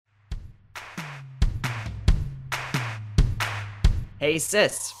Hey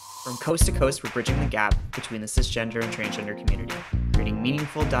sis! From coast to coast, we're bridging the gap between the cisgender and transgender community, creating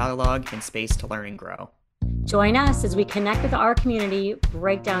meaningful dialogue and space to learn and grow. Join us as we connect with our community,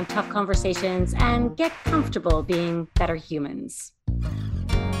 break down tough conversations, and get comfortable being better humans.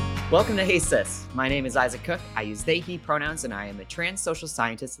 Welcome to Hey Sis! My name is Isaac Cook. I use they, he pronouns, and I am a trans social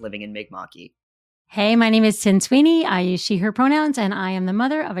scientist living in Mi'kma'ki. Hey, my name is Sin Sweeney. I use she, her pronouns, and I am the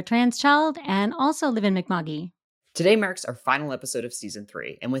mother of a trans child and also live in Mi'kma'ki. Today marks our final episode of Season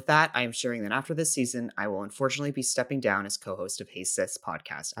 3, and with that, I am sharing that after this season, I will unfortunately be stepping down as co-host of Hey Sis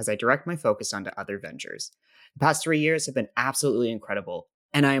podcast as I direct my focus onto other ventures. The past 3 years have been absolutely incredible,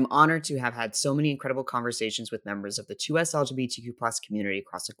 and I am honored to have had so many incredible conversations with members of the 2S LGBTQ+ community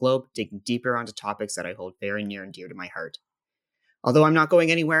across the globe, digging deeper onto topics that I hold very near and dear to my heart. Although I'm not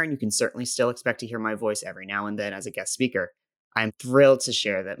going anywhere, and you can certainly still expect to hear my voice every now and then as a guest speaker, I'm thrilled to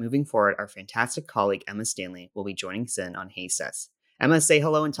share that moving forward, our fantastic colleague Emma Stanley will be joining Sin on Hey Sis. Emma, say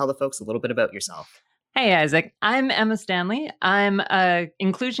hello and tell the folks a little bit about yourself. Hey, Isaac. I'm Emma Stanley. I'm an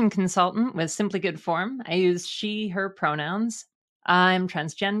inclusion consultant with Simply Good Form. I use she, her pronouns. I'm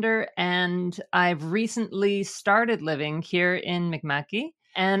transgender, and I've recently started living here in Mi'kma'ki,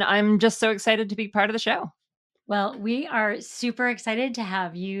 and I'm just so excited to be part of the show. Well, we are super excited to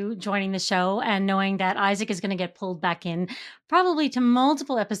have you joining the show and knowing that Isaac is going to get pulled back in probably to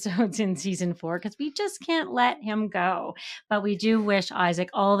multiple episodes in season 4 because we just can't let him go. But we do wish Isaac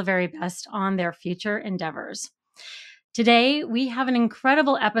all the very best on their future endeavors. Today, we have an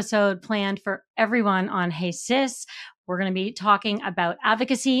incredible episode planned for everyone on Hey Sis. We're going to be talking about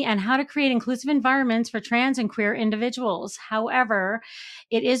advocacy and how to create inclusive environments for trans and queer individuals. However,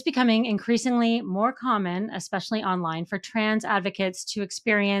 it is becoming increasingly more common, especially online, for trans advocates to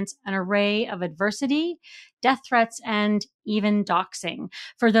experience an array of adversity, death threats, and even doxing.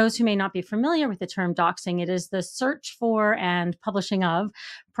 For those who may not be familiar with the term doxing, it is the search for and publishing of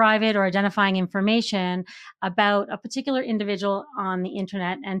private or identifying information about a particular individual on the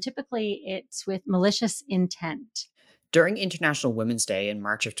internet, and typically it's with malicious intent. During International Women's Day in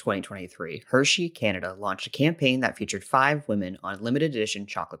March of 2023, Hershey Canada launched a campaign that featured 5 women on limited edition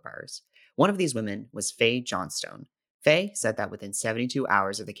chocolate bars. One of these women was Faye Johnstone. Faye said that within 72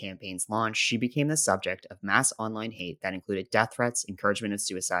 hours of the campaign's launch, she became the subject of mass online hate that included death threats, encouragement of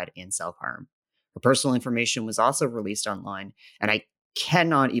suicide, and self-harm. Her personal information was also released online, and I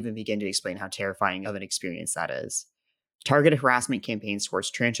cannot even begin to explain how terrifying of an experience that is. Targeted harassment campaigns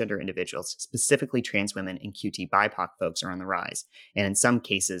towards transgender individuals, specifically trans women and QT BIPOC folks, are on the rise, and in some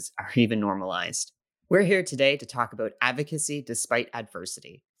cases are even normalized. We're here today to talk about advocacy despite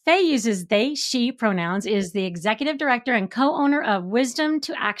adversity. Faye uses they, she pronouns, is the executive director and co-owner of Wisdom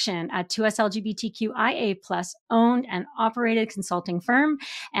to Action, a 2S LGBTQIA+ owned and operated consulting firm,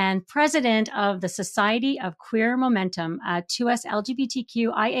 and president of the Society of Queer Momentum, a 2S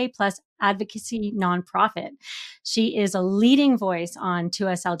LGBTQIA+ advocacy nonprofit. She is a leading voice on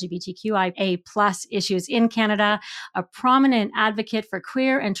 2S LGBTQIA+ issues in Canada, a prominent advocate for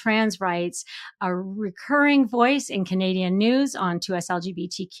queer and trans rights, a recurring voice in Canadian news on 2S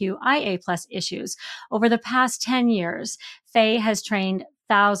LGBTQIA+ issues. Over the past 10 years, Faye has trained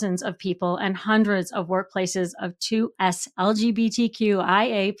thousands of people and hundreds of workplaces of 2S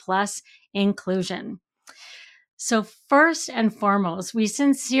LGBTQIA+ inclusion. So first and foremost, we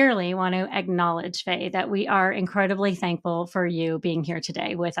sincerely want to acknowledge, Faye, that we are incredibly thankful for you being here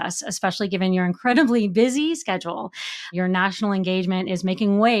today with us, especially given your incredibly busy schedule. Your national engagement is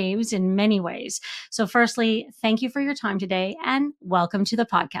making waves in many ways. So firstly, thank you for your time today and welcome to the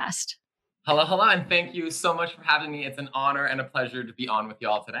podcast. Hello, and thank you so much for having me. It's an honor and a pleasure to be on with you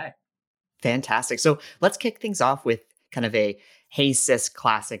all today. Fantastic. So let's kick things off with kind of a Hey Sis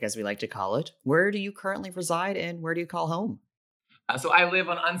classic, as we like to call it. Where do you currently reside and where do you call home? So I live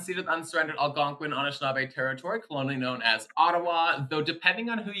on unceded, unsurrendered Algonquin Anishinaabe territory, colonially known as Ottawa, though depending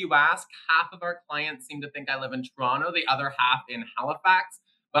on who you ask, half of our clients seem to think I live in Toronto, the other half in Halifax,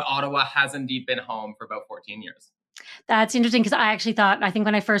 but Ottawa has indeed been home for about 14 years. That's interesting because I think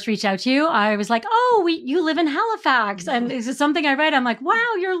when I first reached out to you, I was like, oh, you live in Halifax. And this is something I read. I'm like,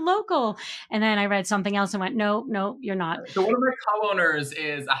 wow, you're local. And then I read something else and went, no, you're not. So one of my co-owners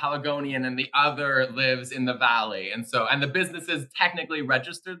is a Haligonian and the other lives in the Valley. And the business is technically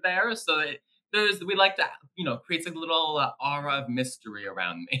registered there. So we like to, creates a little aura of mystery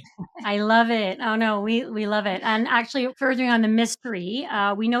around me. I love it. Oh no, we love it. And actually, furthering on the mystery,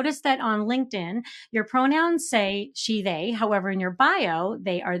 we noticed that on LinkedIn, your pronouns say she, they. However, in your bio,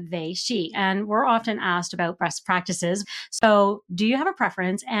 they are they, she. And we're often asked about best practices. So, do you have a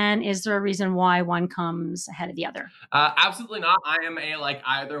preference? And is there a reason why one comes ahead of the other? Absolutely not. I am a like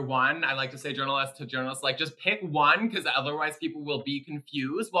either one. I like to say journalist to journalist, like just pick one because otherwise people will be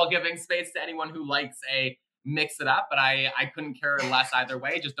confused while giving space to anyone who likes a mix it up. But I couldn't care less either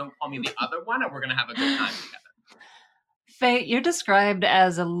way. Just don't call me the other one, and we're gonna have a good time together. Faye, you're described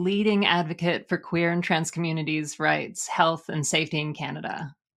as a leading advocate for queer and trans communities' rights, health, and safety in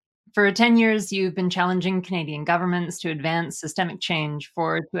Canada. For 10 years, you've been challenging Canadian governments to advance systemic change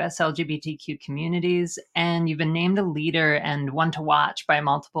for US LGBTQ communities, and you've been named a leader and one to watch by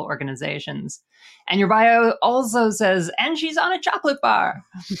multiple organizations. And your bio also says, and she's on a chocolate bar,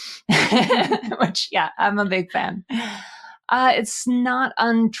 which, yeah, I'm a big fan. It's not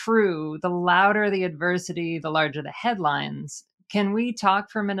untrue. The louder the adversity, the larger the headlines. Can we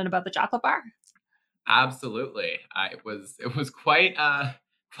talk for a minute about the chocolate bar? Absolutely. It was quite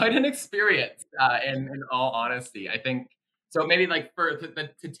an experience. In all honesty, I think so. Maybe like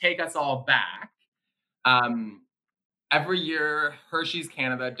to take us all back. Um, every year, Hershey's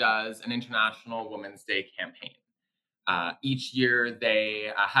Canada does an International Women's Day campaign. Each year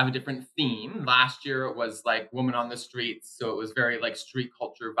they have a different theme. Last year it was like woman on the streets, so it was very like street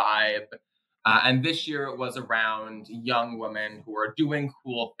culture vibe. And this year it was around young women who are doing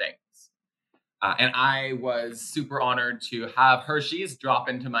cool things. And I was super honored to have Hershey's drop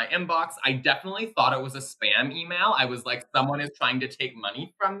into my inbox. I definitely thought it was a spam email. I was like, someone is trying to take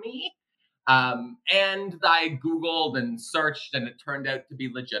money from me. And I Googled and searched, and it turned out to be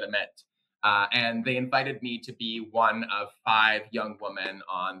legitimate. And they invited me to be one of 5 young women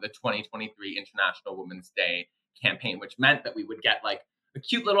on the 2023 International Women's Day campaign, which meant that we would get like a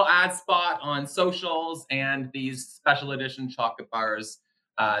cute little ad spot on socials and these special edition chocolate bars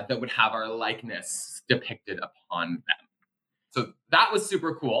that would have our likeness depicted upon them. So that was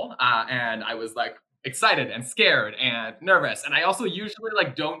super cool. And I was like excited and scared and nervous. And I also usually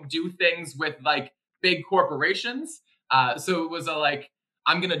like don't do things with like big corporations. So it was a like,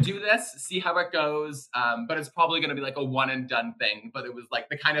 I'm going to do this, see how it goes. But it's probably going to be like a one and done thing. But it was like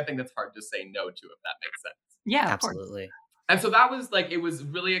the kind of thing that's hard to say no to, if that makes sense. Yeah, Absolutely. And so that was like, it was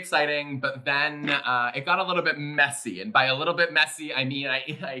really exciting, but then it got a little bit messy. And by a little bit messy, I mean,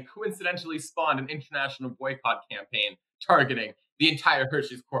 I coincidentally spawned an international boycott campaign targeting the entire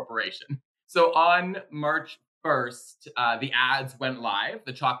Hershey's Corporation. So on March 1st, the ads went live.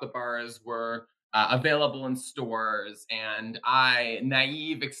 The chocolate bars were available in stores. And I,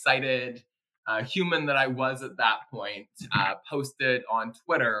 naive, excited human that I was at that point, posted on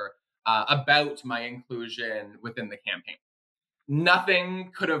Twitter about my inclusion within the campaign.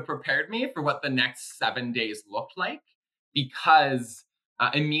 Nothing could have prepared me for what the next 7 days looked like because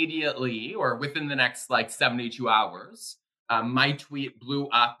immediately or within the next like 72 hours, my tweet blew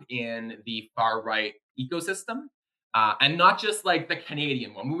up in the far right ecosystem. And not just like the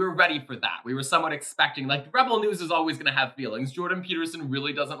Canadian one. We were ready for that. We were somewhat expecting, like, Rebel News is always going to have feelings. Jordan Peterson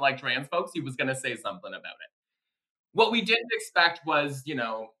really doesn't like trans folks. He was going to say something about it. What we didn't expect was,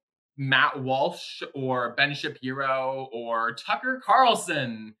 Matt Walsh or Ben Shapiro or Tucker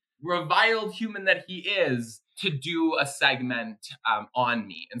Carlson, reviled human that he is, to do a segment on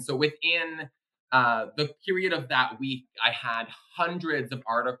me. And so within the period of that week, I had hundreds of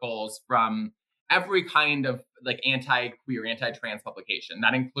articles from every kind of like anti-queer, anti-trans publication.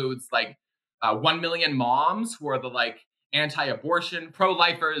 That includes like 1 million moms who are the like anti-abortion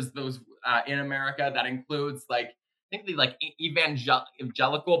pro-lifers, those in America. That includes like I think the like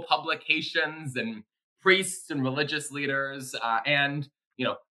evangelical publications and priests and religious leaders, and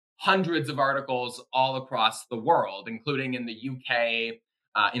hundreds of articles all across the world, including in the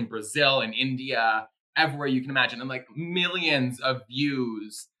UK, in Brazil, in India, everywhere you can imagine, and like millions of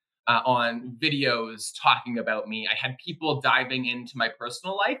views on videos talking about me. I had people diving into my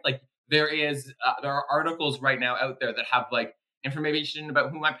personal life. Like there are articles right now out there that have like information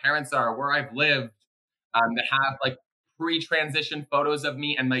about who my parents are, where I've lived, that have like pre-transition photos of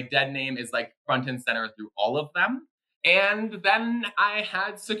me, and my dead name is like front and center through all of them. And then I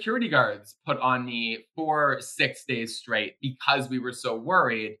had security guards put on me for 6 days straight because we were so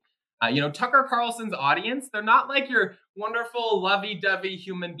worried. Tucker Carlson's audience, they're not like your wonderful, lovey-dovey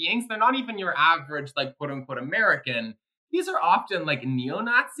human beings. They're not even your average, like, quote-unquote American. These are often like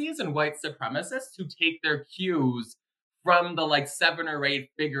neo-Nazis and white supremacists who take their cues from the like 7 or 8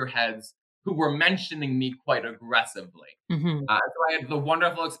 figureheads who were mentioning me quite aggressively. Mhm. So I had the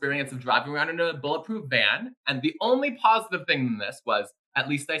wonderful experience of driving around in a bulletproof van. And the only positive thing in this was at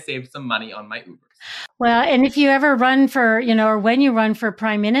least I saved some money on my Ubers. Well, and if you ever run for, or when you run for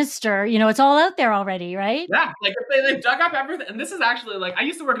prime minister, it's all out there already, right? Yeah, like if they dug up everything. And this is actually like, I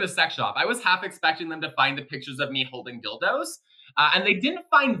used to work at a sex shop. I was half expecting them to find the pictures of me holding dildos. And they didn't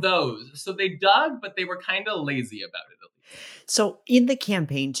find those. So they dug, but they were kind of lazy about it. So in the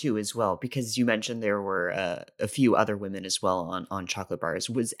campaign too, as well, because you mentioned there were a few other women as well on chocolate bars.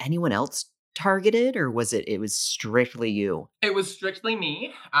 Was anyone else targeted, or it was strictly you? It was strictly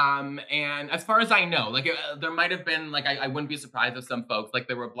me. And as far as I know, like there might have been like I wouldn't be surprised if some folks like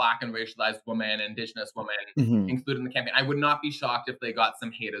there were Black and racialized women, Indigenous women Mhm. included in the campaign. I would not be shocked if they got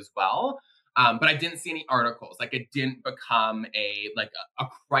some hate as well. But I didn't see any articles. Like it didn't become a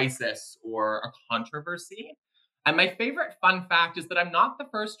crisis or a controversy. And my favorite fun fact is that I'm not the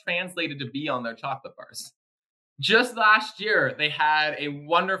first trans lady to be on their chocolate bars. Just last year, they had a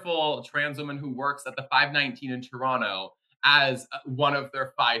wonderful trans woman who works at the 519 in Toronto as one of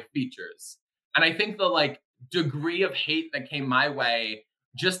their 5 features. And I think the degree of hate that came my way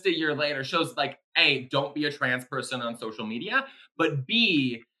just a year later shows like, A, don't be a trans person on social media, but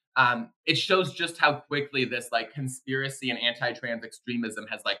B, it shows just how quickly this like conspiracy and anti-trans extremism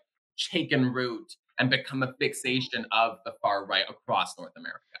has like taken root and become a fixation of the far right across North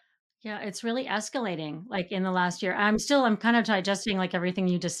America. Yeah, it's really escalating like in the last year. I'm kind of digesting like everything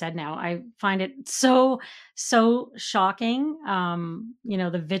you just said now. I find it so shocking.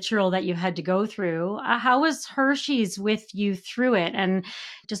 The vitriol that you had to go through. How was Hershey's with you through it? And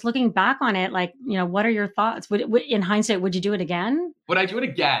just looking back on it, like, what are your thoughts? In hindsight, would you do it again? Would I do it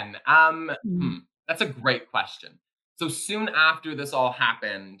again? Mm. That's a great question. So soon after this all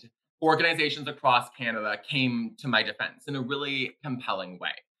happened, organizations across Canada came to my defense in a really compelling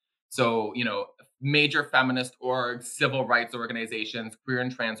way. So, major feminist orgs, civil rights organizations, queer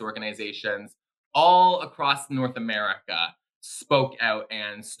and trans organizations, all across North America spoke out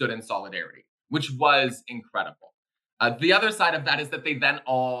and stood in solidarity, which was incredible. The other side of that is that they then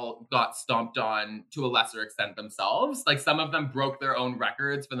all got stomped on to a lesser extent themselves. Like some of them broke their own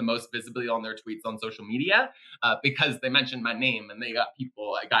records for the most visibility on their tweets on social media because they mentioned my name and they got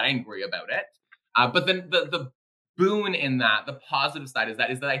angry about it. But then the boon in that, the positive side is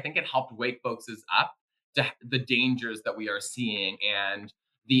that I think it helped wake folks up to the dangers that we are seeing and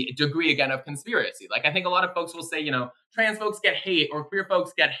the degree again of conspiracy. Like I think a lot of folks will say, trans folks get hate or queer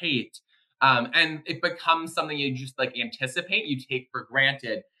folks get hate. And it becomes something you just like anticipate, you take for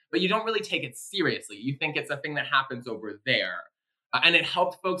granted, but you don't really take it seriously. You think it's a thing that happens over there. And it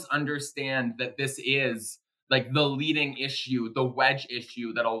helped folks understand that this is like the leading issue, the wedge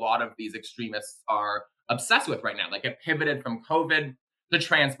issue that a lot of these extremists are obsessed with right now. Like it pivoted from COVID to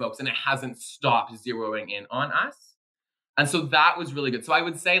trans folks and it hasn't stopped zeroing in on us. And so that was really good. So I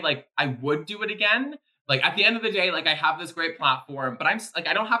would say like I would do it again. Like at the end of the day, like I have this great platform, but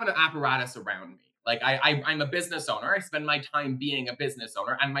I don't have an apparatus around me. Like I'm a business owner. I spend my time being a business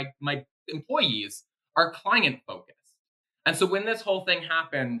owner, and my employees are client focused. And so when this whole thing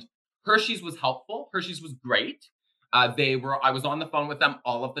happened, Hershey's was helpful. Hershey's was great. I was on the phone with them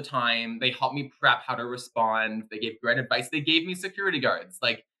all of the time. They helped me prep how to respond. They gave great advice. They gave me security guards.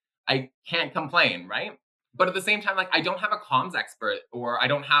 Like I can't complain, right? But at the same time, like I don't have a comms expert or I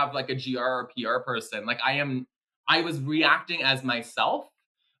don't have like a GR or PR person. Like I was reacting as myself.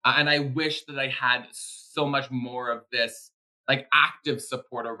 And I wish that I had so much more of this like active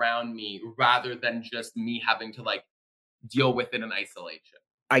support around me rather than just me having to like deal with it in isolation.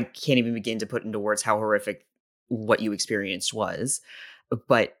 I can't even begin to put into words how horrific what you experienced was.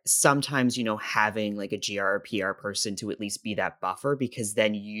 But sometimes, having like a GR or PR person to at least be that buffer, because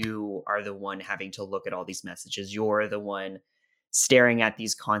then you are the one having to look at all these messages. You're the one staring at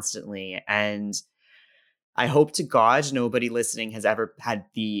these constantly. And I hope to God nobody listening has ever had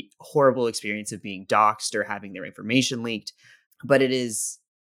the horrible experience of being doxxed or having their information leaked. But it is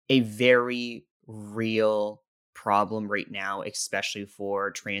a very real problem right now, especially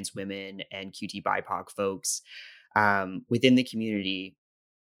for trans women and QT BIPOC folks within the community,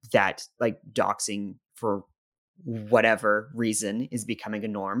 that like doxing for whatever reason is becoming a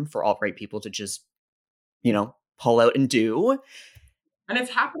norm for alt-right people to just, pull out and do. And it's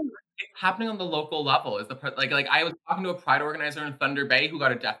happening on the local level. Like I was talking to a pride organizer in Thunder Bay who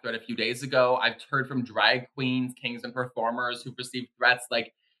got a death threat a few days ago. I've heard from drag queens, kings, and performers who've received threats.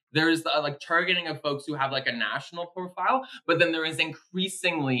 Like there's like targeting of folks who have like a national profile, but then there is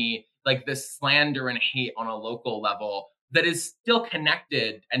increasingly like this slander and hate on a local level that is still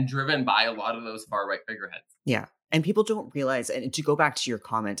connected and driven by a lot of those far right figureheads. Yeah. And people don't realize, and to go back to your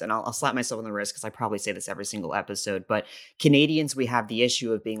comment, and I'll slap myself on the wrist because I probably say this every single episode, but Canadians, we have the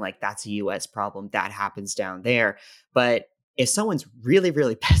issue of being like, that's a US problem, that happens down there. But if someone's really,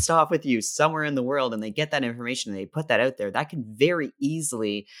 really pissed off with you somewhere in the world and they get that information and they put that out there, that can very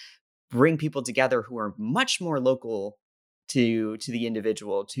easily bring people together who are much more local to the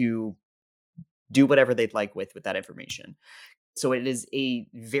individual to do whatever they'd like with that information. So it is a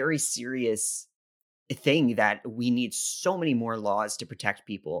very serious thing that we need so many more laws to protect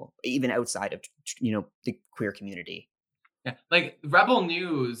people, even outside of the queer community. Yeah, like Rebel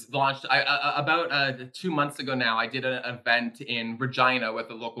News launched about 2 months ago now. I did an event in Regina with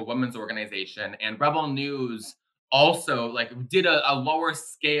a local women's organization, and Rebel News also like did a lower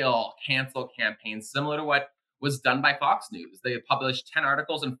scale cancel campaign similar to what was done by Fox News. They published 10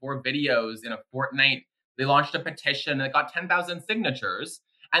 articles and 4 videos in a fortnight. They launched a petition that got 10,000 signatures,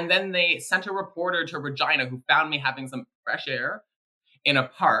 and then they sent a reporter to Regina who found me having some fresh air in a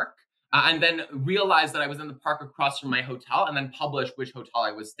park, and then realized that I was in the park across from my hotel, and then published which hotel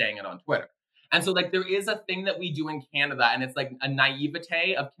I was staying at on Twitter. And so, like, there is a thing that we do in Canada, and it's like a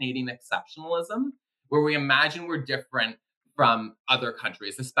naivete of Canadian exceptionalism, where we imagine we're different from other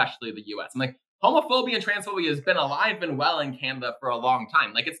countries, especially the US. I'm like, homophobia and transphobia has been alive and well in Canada for a long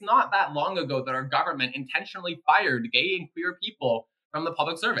time. Like, it's not that long ago that our government intentionally fired gay and queer people from the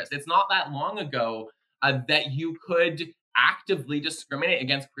public service. It's not that long ago that you could actively discriminate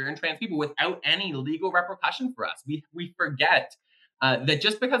against queer and trans people without any legal repercussion for us. We forget that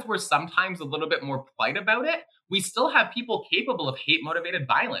just because we're sometimes a little bit more polite about it, we still have people capable of hate-motivated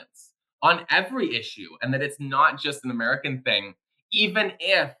violence on every issue, and that it's not just an American thing, even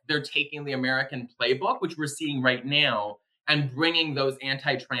if they're taking the American playbook, which we're seeing right now, and bringing those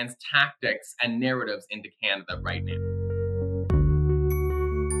anti-trans tactics and narratives into Canada right now.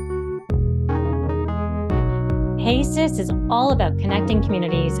 Hey Sis is all about connecting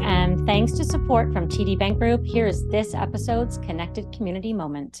communities, and thanks to support from TD Bank Group, here is this episode's Connected Community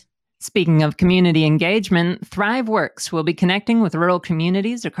Moment. Speaking of community engagement, ThriveWorks will be connecting with rural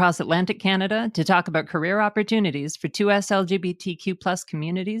communities across Atlantic Canada to talk about career opportunities for 2S LGBTQ+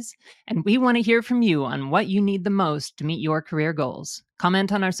 communities, and we want to hear from you on what you need the most to meet your career goals.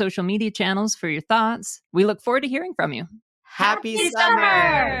 Comment on our social media channels for your thoughts. We look forward to hearing from you. Happy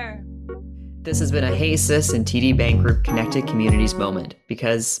summer! This has been a Hey Sis and TD Bank Group Connected Communities moment,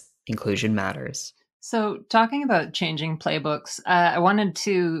 because inclusion matters. So, talking about changing playbooks, I wanted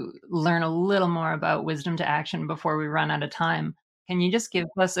to learn a little more about Wisdom to Action before we run out of time. Can you just give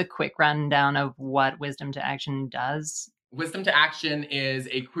us a quick rundown of what Wisdom to Action does? Wisdom to Action is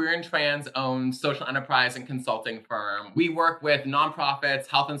a queer and trans-owned social enterprise and consulting firm. We work with nonprofits,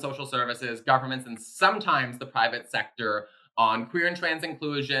 health and social services, governments, and sometimes the private sector on queer and trans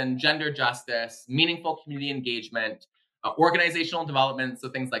inclusion, gender justice, meaningful community engagement, organizational development, so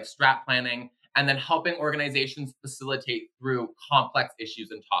things like strat planning, and then helping organizations facilitate through complex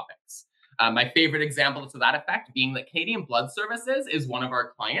issues and topics. My favorite example to that effect being that Canadian Blood Services is one of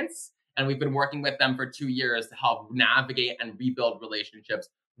our clients, and we've been working with them for 2 years to help navigate and rebuild relationships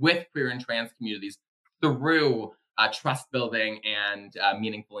with queer and trans communities through trust building and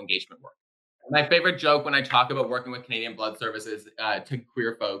meaningful engagement work. My favorite joke when I talk about working with Canadian Blood Services to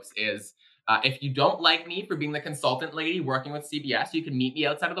queer folks is, if you don't like me for being the consultant lady working with CBS, you can meet me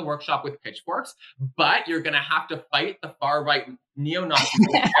outside of the workshop with Pitchforks, but you're going to have to fight the far-right neo-Nazis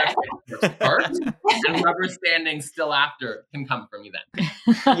first, and whoever's standing still after can come for me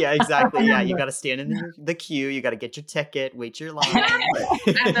then. Yeah, exactly. Yeah, you got to stand in the queue. You got to get your ticket, wait your line.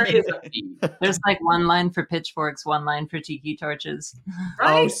 And there is a fee. There's like one line for Pitchforks, one line for Tiki torches.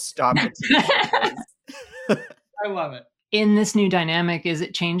 Right? Oh, stop it. I love it. In this new dynamic, is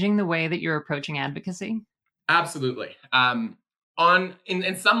it changing the way that you're approaching advocacy? Absolutely.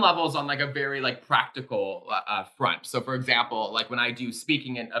 In some levels, on like a very like practical front. So, for example, like when I do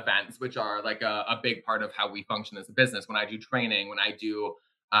speaking at events, which are like a big part of how we function as a business, when I do training, when I do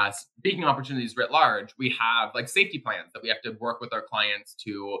speaking opportunities writ large, we have like safety plans that we have to work with our clients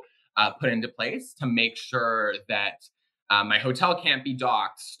to put into place to make sure that my hotel can't be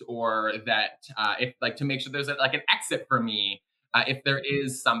doxxed, or that if like to make sure there's like an exit for me if there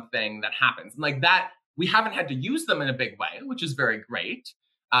is something that happens. And like that, we haven't had to use them in a big way, which is very great.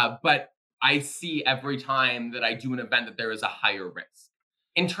 But I see every time that I do an event that there is a higher risk.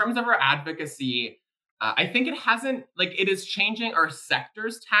 In terms of our advocacy, I think it is changing our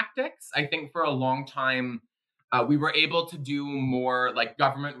sector's tactics. I think for a long time, we were able to do more like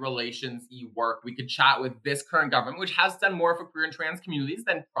government relations-y work. We could chat with this current government, which has done more for queer and trans communities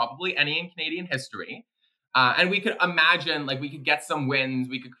than probably any in Canadian history. And we could imagine like we could get some wins,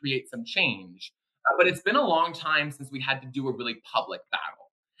 we could create some change. But it's been a long time since we had to do a really public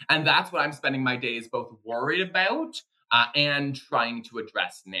battle. And that's what I'm spending my days both worried about and trying to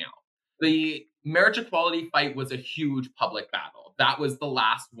address now. The marriage equality fight was a huge public battle. That was the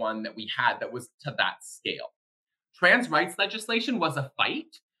last one that we had that was to that scale. Trans rights legislation was a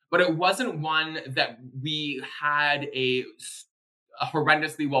fight, but it wasn't one that we had a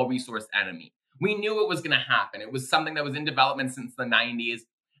horrendously well resourced enemy. We knew it was going to happen. It was something that was in development since the 90s.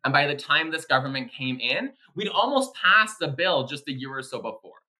 And by the time this government came in, we'd almost passed a bill just a year or so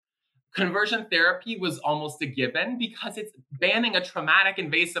before. Conversion therapy was almost a given because it's banning a traumatic,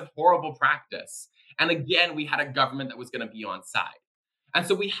 invasive, horrible practice. And again, we had a government that was going to be on side. And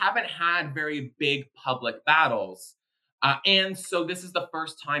so we haven't had very big public battles. And so this is the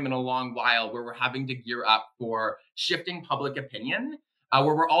first time in a long while where we're having to gear up for shifting public opinion,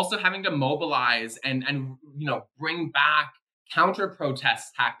 where we're also having to mobilize and bring back counter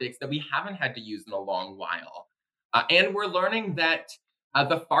protest tactics that we haven't had to use in a long while. And we're learning that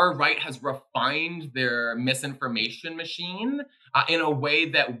the far right has refined their misinformation machine in a way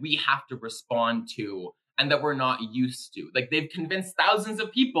that we have to respond to and that we're not used to. Like, they've convinced thousands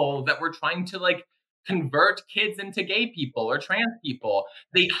of people that we're trying to convert kids into gay people or trans people.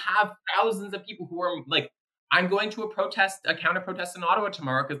 They have thousands of people who are like, I'm going to a counter protest in Ottawa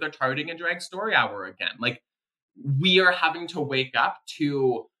tomorrow because they're targeting a drag story hour again. Like, we are having to wake up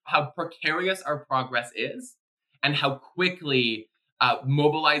to how precarious our progress is and how quickly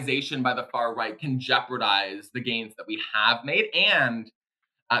mobilization by the far right can jeopardize the gains that we have made and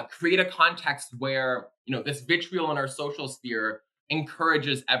create a context where this vitriol in our social sphere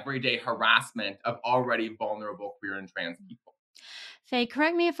encourages everyday harassment of already vulnerable queer and trans people. Faye,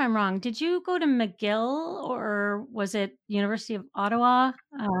 correct me if I'm wrong. Did you go to McGill or was it University of Ottawa?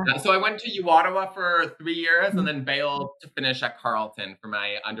 So I went to U Ottawa for 3 years and then bailed to finish at Carleton for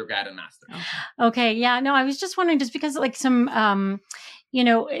my undergrad and master's. Okay. Yeah. No, I was just wondering, just because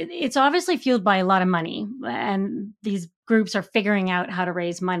it's obviously fueled by a lot of money, and these groups are figuring out how to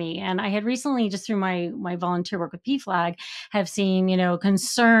raise money. And I had recently, just through my volunteer work with PFLAG, have seen,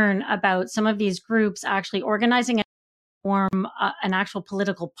 concern about some of these groups actually organizing form an actual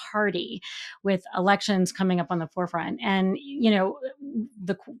political party with elections coming up on the forefront. And,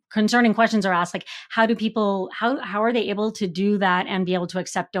 the concerning questions are asked, like, how are they able to do that and be able to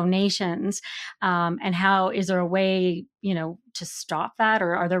accept donations? And how is there a way, to stop that?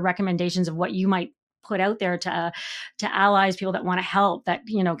 Or are there recommendations of what you might put out there to allies, people that want to help, that,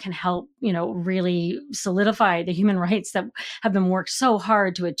 can help, really solidify the human rights that have been worked so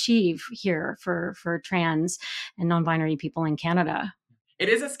hard to achieve here for trans and non-binary people in Canada? It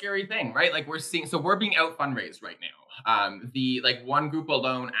is a scary thing, right? Like, we're being out fundraised right now. The one group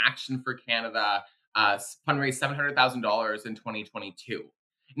alone, Action for Canada, fundraised $700,000 in 2022.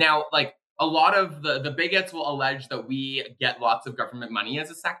 Now, a lot of the bigots will allege that we get lots of government money as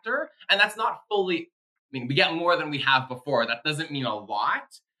a sector, and that's not fully. I mean, we get more than we have before. That doesn't mean a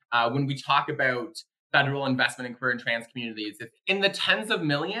lot. When we talk about federal investment in queer and trans communities, it's in the tens of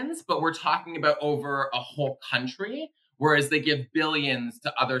millions, but we're talking about over a whole country, whereas they give billions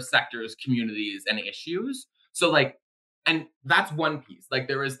to other sectors, communities, and issues. So and that's one piece.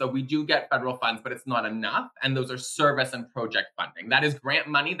 We do get federal funds, but it's not enough. And those are service and project funding. That is grant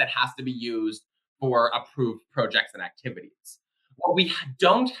money that has to be used for approved projects and activities. What we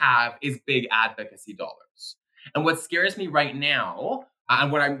don't have is big advocacy dollars. And what scares me right now,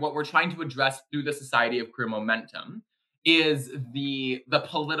 and what we're trying to address through the Society of Queer Momentum, is the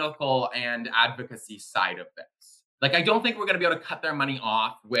political and advocacy side of this. I don't think we're going to be able to cut their money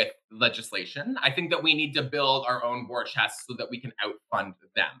off with legislation. I think that we need to build our own war chest so that we can outfund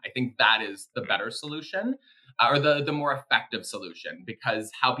them. I think that is the better solution, or the more effective solution,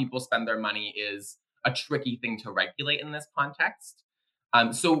 because how people spend their money is a tricky thing to regulate in this context.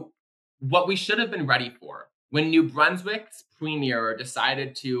 So what we should have been ready for when New Brunswick's premier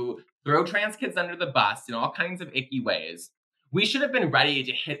decided to throw trans kids under the bus in all kinds of icky ways, we should have been ready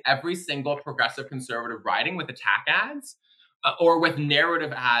to hit every single progressive conservative riding with attack ads or with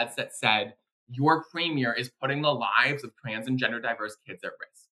narrative ads that said, your premier is putting the lives of trans and gender diverse kids at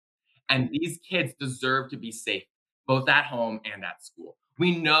risk. And these kids deserve to be safe, both at home and at school.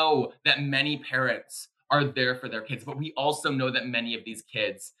 We know that many parents are there for their kids, but we also know that many of these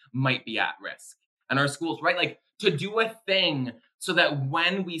kids might be at risk. And our schools, right, to do a thing so that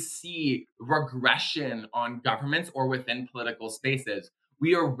when we see regression on governments or within political spaces,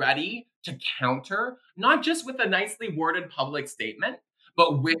 we are ready to counter, not just with a nicely worded public statement,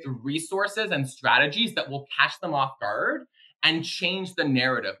 but with resources and strategies that will catch them off guard and change the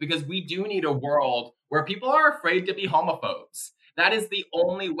narrative. Because we do need a world where people are afraid to be homophobes. That is the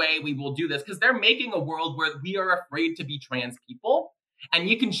only way we will do this, because they're making a world where we are afraid to be trans people. And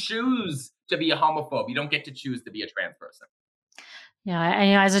you can choose to be a homophobe. You don't get to choose to be a trans person.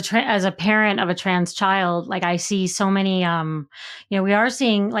 Yeah, as a parent of a trans child, like I see so many, we are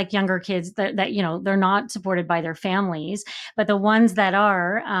seeing like younger kids that they're not supported by their families, but the ones that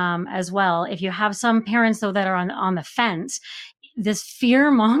are, as well. If you have some parents though that are on the fence, this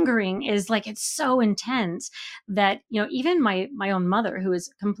fear mongering is like, it's so intense that, even my own mother, who is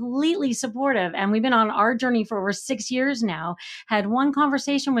completely supportive, and we've been on our journey for over 6 years now, had one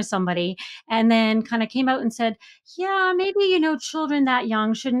conversation with somebody and then kind of came out and said, yeah, maybe, children that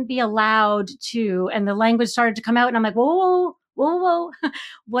young shouldn't be allowed to. And the language started to come out. And I'm like, whoa, whoa, whoa.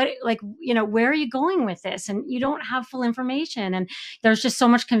 What, like, where are you going with this? And you don't have full information. And there's just so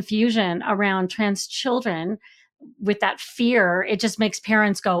much confusion around trans children with that fear. It just makes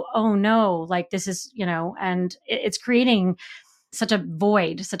parents go, oh no, like this is, and it's creating such a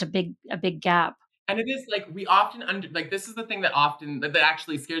void, such a big gap. And it is like we often this is the thing that often that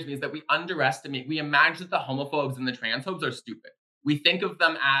actually scares me, is that we underestimate. We imagine that the homophobes and the transphobes are stupid. We think of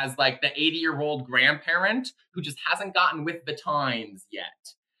them as like the 80-year-old grandparent who just hasn't gotten with the times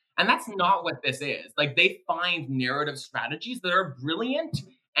yet. And that's not what this is. Like, they find narrative strategies that are brilliant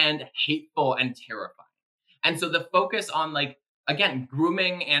and hateful and terrifying. And so the focus on, like, again,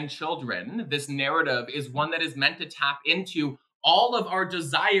 grooming and children, this narrative is one that is meant to tap into all of our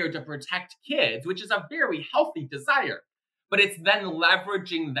desire to protect kids, which is a very healthy desire. But it's then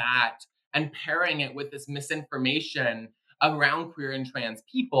leveraging that and pairing it with this misinformation around queer and trans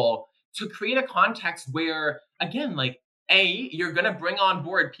people to create a context where, again, like, you're going to bring on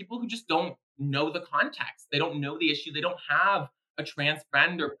board people who just don't know the context. They don't know the issue. They don't have a trans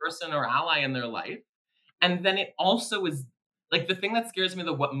friend or person or ally in their life. And then it also is like, the thing that scares me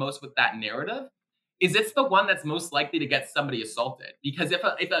most with that narrative is it's the one that's most likely to get somebody assaulted. Because if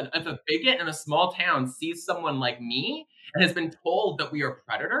a bigot in a small town sees someone like me and has been told that we are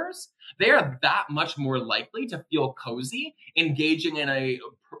predators, they are that much more likely to feel cozy engaging in an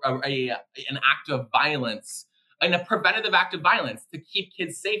act of violence, in a preventative act of violence to keep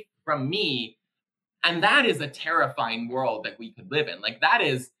kids safe from me. And that is a terrifying world that we could live in. Like, that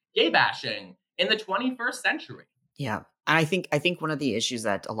is gay bashing in the 21st century. Yeah. And I think one of the issues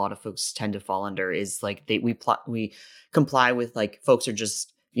that a lot of folks tend to fall under is like we comply with, like, folks are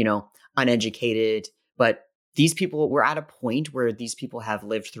just, uneducated, but these people, we're at a point where these people have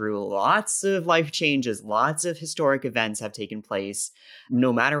lived through lots of life changes, lots of historic events have taken place,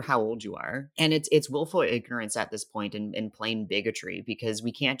 no matter how old you are. And it's willful ignorance at this point, and plain bigotry, because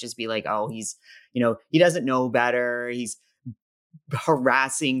we can't just be like, oh, he's, he doesn't know better. He's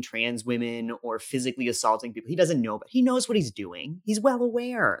harassing trans women or physically assaulting people. He doesn't know, but he knows what he's doing. He's well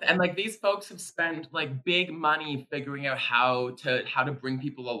aware. And like, these folks have spent like big money figuring out how to bring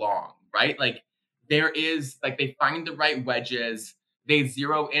people along, right? Like, there is, like, they find the right wedges, they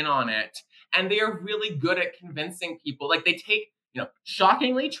zero in on it, and they are really good at convincing people. Like, they take,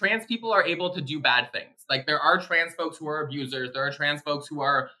 shockingly, trans people are able to do bad things. Like, there are trans folks who are abusers, there are trans folks who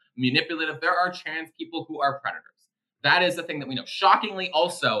are manipulative, there are trans people who are predators. That is the thing that we know. Shockingly,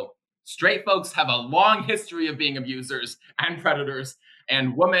 also, straight folks have a long history of being abusers and predators,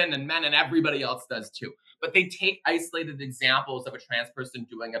 and women and men and everybody else does too. But they take isolated examples of a trans person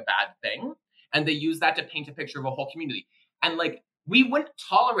doing a bad thing, and they use that to paint a picture of a whole community. And like, we wouldn't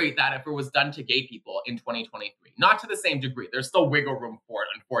tolerate that if it was done to gay people in 2023. Not to the same degree. There's still wiggle room for it,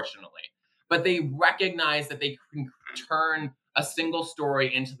 unfortunately. But they recognize that they can turn a single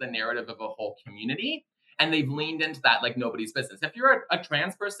story into the narrative of a whole community. And they've leaned into that like nobody's business. If you're a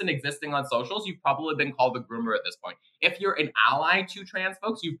trans person existing on socials, you've probably been called a groomer at this point. If you're an ally to trans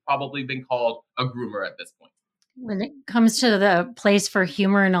folks, you've probably been called a groomer at this point. When it comes to the place for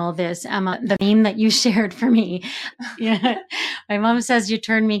humor and all this, Emma, the meme that you shared for me, my mom says you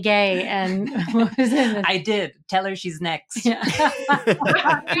turned me gay, and what was it? I did. Tell her she's next. Yeah.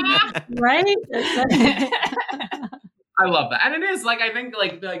 Right? I love that. And it is like, I think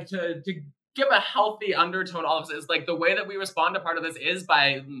like to give a healthy undertone, all of this is like, the way that we respond to part of this is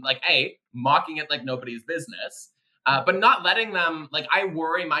by like, mocking it like nobody's business, but not letting them, like, I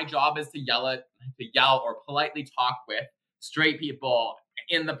worry my job is to yell or politely talk with straight people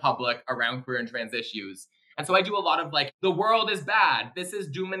in the public around queer and trans issues. And so I do a lot of like, the world is bad, this is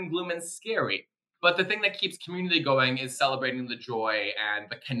doom and gloom and scary. But the thing that keeps community going is celebrating the joy and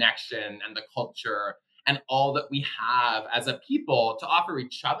the connection and the culture and all that we have as a people to offer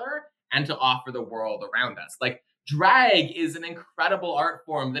each other and to offer the world around us. Like, drag is an incredible art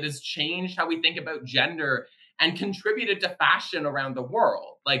form that has changed how we think about gender and contributed to fashion around the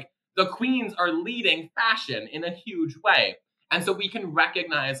world. Like, the queens are leading fashion in a huge way. And so we can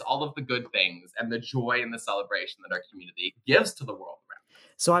recognize all of the good things and the joy and the celebration that our community gives to the world around.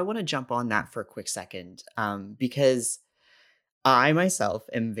 So I want to jump on that for a quick second, because I myself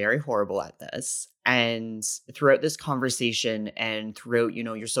am very horrible at this. And throughout this conversation and throughout,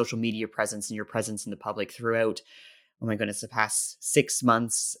 your social media presence and your presence in the public throughout, oh my goodness, the past 6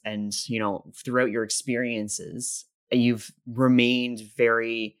 months and, throughout your experiences, you've remained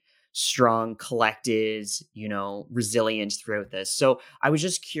very strong, collected, resilient throughout this. So I was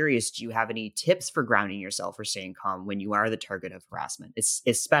just curious, do you have any tips for grounding yourself or staying calm when you are the target of harassment? It's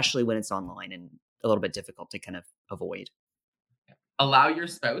especially when it's online and a little bit difficult to kind of avoid. Allow your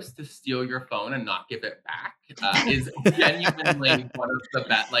spouse to steal your phone and not give it back is genuinely one of the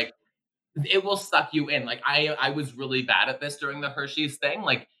best. Like, it will suck you in. Like, I was really bad at this during the Hershey's thing.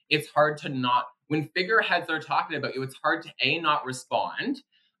 Like, it's hard to not, when figureheads are talking about you, it's hard to not respond.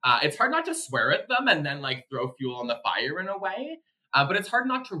 It's hard not to swear at them and then like throw fuel on the fire in a way. But it's hard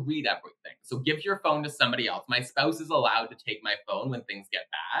not to read everything. So give your phone to somebody else. My spouse is allowed to take my phone when things get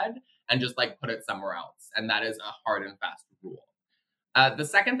bad and just like put it somewhere else. And that is a hard and fast rule. The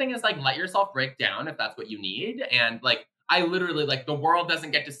second thing is like let yourself break down if that's what you need. And like I literally like the world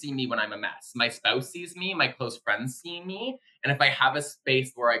doesn't get to see me when I'm a mess. My spouse sees me, my close friends see me, and if I have a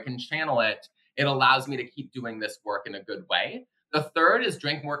space where I can channel it, it allows me to keep doing this work in a good way. The third is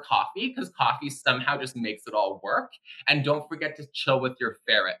drink more coffee because coffee somehow just makes it all work. And don't forget to chill with your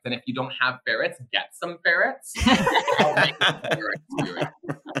ferrets. And if you don't have ferrets, get some ferrets. It'll make it a better experience.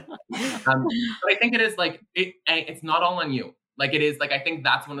 But I think it is like it's not all on you. Like it is like I think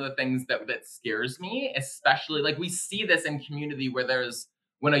that's one of the things that scares me, especially like we see this in community where there's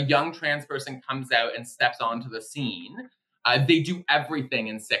when a young trans person comes out and steps onto the scene, they do everything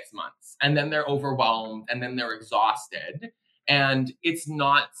in 6 months and then they're overwhelmed and then they're exhausted and it's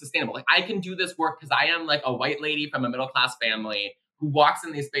not sustainable. Like I can do this work because I am like a white lady from a middle class family who walks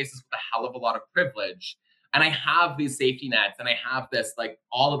in these spaces with a hell of a lot of privilege. And I have these safety nets and I have this like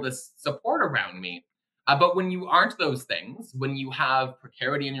all of this support around me. But when you aren't those things, when you have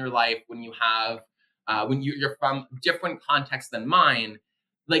precarity in your life, when you have when you're from different contexts than mine,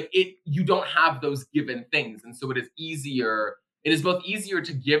 like you don't have those given things. And so it is easier. It is both easier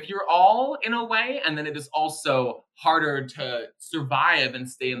to give your all in a way, and then it is also harder to survive and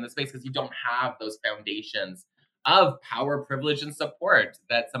stay in the space because you don't have those foundations of power, privilege, and support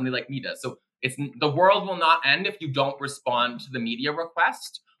that somebody like me does. So it's the world will not end if you don't respond to the media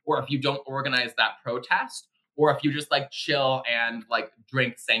request, or if you don't organize that protest, or if you just like chill and like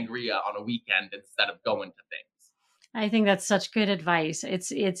drink sangria on a weekend instead of going to things. I think that's such good advice.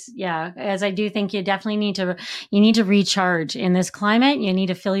 It's yeah, as I do think you definitely need to recharge in this climate. You need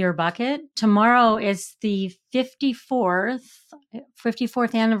to fill your bucket. Tomorrow is the 54th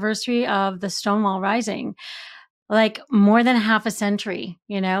anniversary of the Stonewall Rising. Like more than half a century,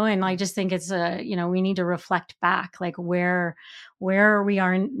 and I just think it's we need to reflect back, like where we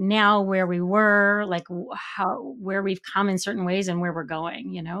are now, where we were, like where we've come in certain ways and where we're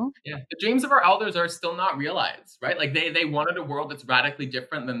going, Yeah, the dreams of our elders are still not realized, right? Like they wanted a world that's radically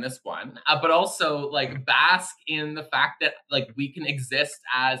different than this one, but also like bask in the fact that like we can exist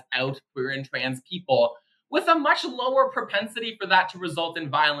as out queer and trans people with a much lower propensity for that to result in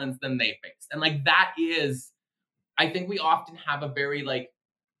violence than they faced, and like that is. I think we often have a very like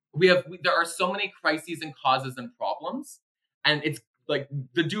there are so many crises and causes and problems, and it's like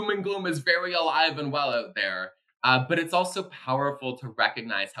the doom and gloom is very alive and well out there. But it's also powerful to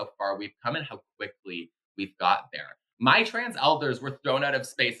recognize how far we've come and how quickly we've got there. My trans elders were thrown out of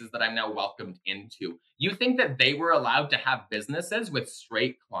spaces that I'm now welcomed into. You think that they were allowed to have businesses with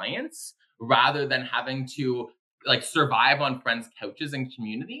straight clients rather than having to like survive on friends' couches and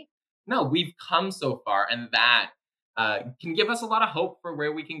community? No, we've come so far, and that can give us a lot of hope for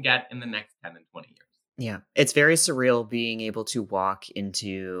where we can get in the next 10 and 20 years. Yeah, it's very surreal being able to walk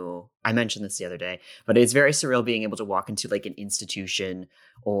into, I mentioned this the other day, but it's very surreal being able to walk into like an institution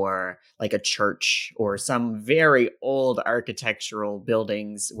or like a church or some very old architectural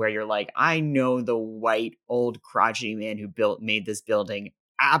buildings where you're like, I know the white old crotchety man who made this building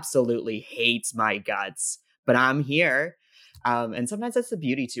absolutely hates my guts, but I'm here. And sometimes that's the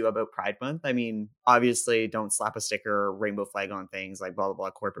beauty too about Pride Month. I mean, obviously don't slap a sticker or rainbow flag on things like blah, blah, blah,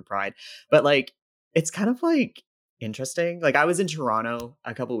 corporate pride. But like, it's kind of like interesting. Like I was in Toronto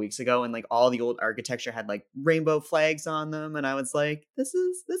a couple weeks ago and like all the old architecture had like rainbow flags on them. And I was like, this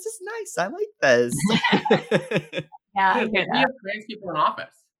is nice. I like this. Yeah, We have trans people in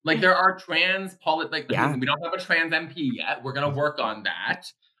office. Like there are trans Yeah. we don't have a trans MP yet. We're going to work on that.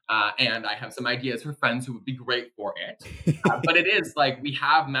 And I have some ideas for friends who would be great for it. But it is like we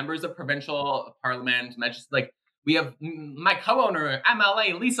have members of provincial parliament, like We have my co-owner,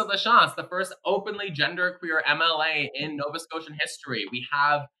 MLA Lisa Lachance, the first openly genderqueer MLA in Nova Scotian history. We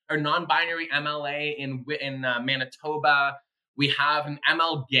have our non-binary MLA in Manitoba. We have an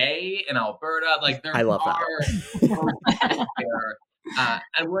ML gay in Alberta. Like there I love that. are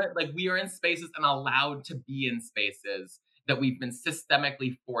and we are in spaces and allowed to be in spaces that we've been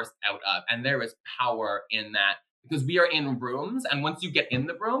systemically forced out of. And there is power in that because we are in rooms. And once you get in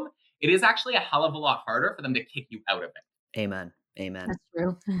the room, it is actually a hell of a lot harder for them to kick you out of it. Amen. Amen. That's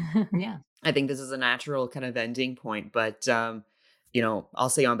true. Yeah. I think this is a natural kind of ending point, but I'll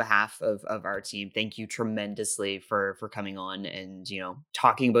say on behalf of our team, thank you tremendously for coming on and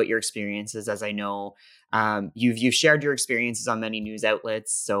talking about your experiences. As I know, you've shared your experiences on many news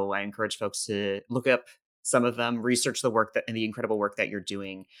outlets, so I encourage folks to look up some of them, research the work and the incredible work that you're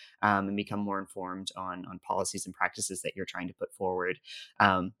doing, and become more informed on policies and practices that you're trying to put forward.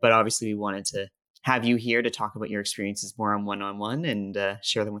 But obviously, we wanted to have you here to talk about your experiences more on one-on-one and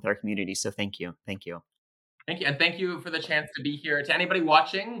share them with our community. So thank you. Thank you. And thank you for the chance to be here. To anybody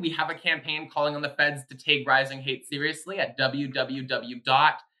watching, we have a campaign calling on the feds to take rising hate seriously at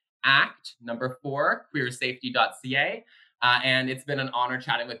www.act4queersafety.ca. And it's been an honor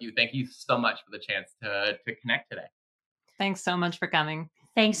chatting with you. Thank you so much for the chance to connect today. Thanks so much for coming.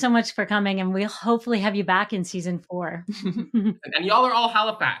 Thanks so much for coming, and we'll hopefully have you back in season 4. And y'all are all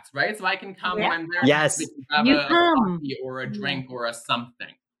Halifax, right? So I can come when I'm there. Yes. We can have You a come. coffee or a drink or a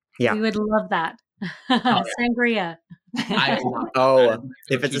something. Yeah. We would love that. yeah. Sangria.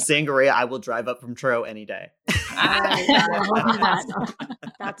 If it's a sangria, I will drive up from Truro any day.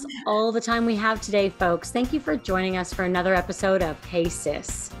 That's all the time we have today, folks. Thank you for joining us for another episode of Hey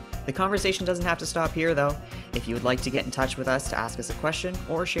Sis. The conversation doesn't have to stop here, though. If you would like to get in touch with us to ask us a question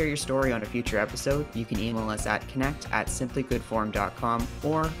or share your story on a future episode, you can email us at connect@simplygoodform.com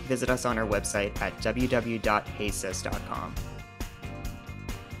or visit us on our website at www.heysis.com.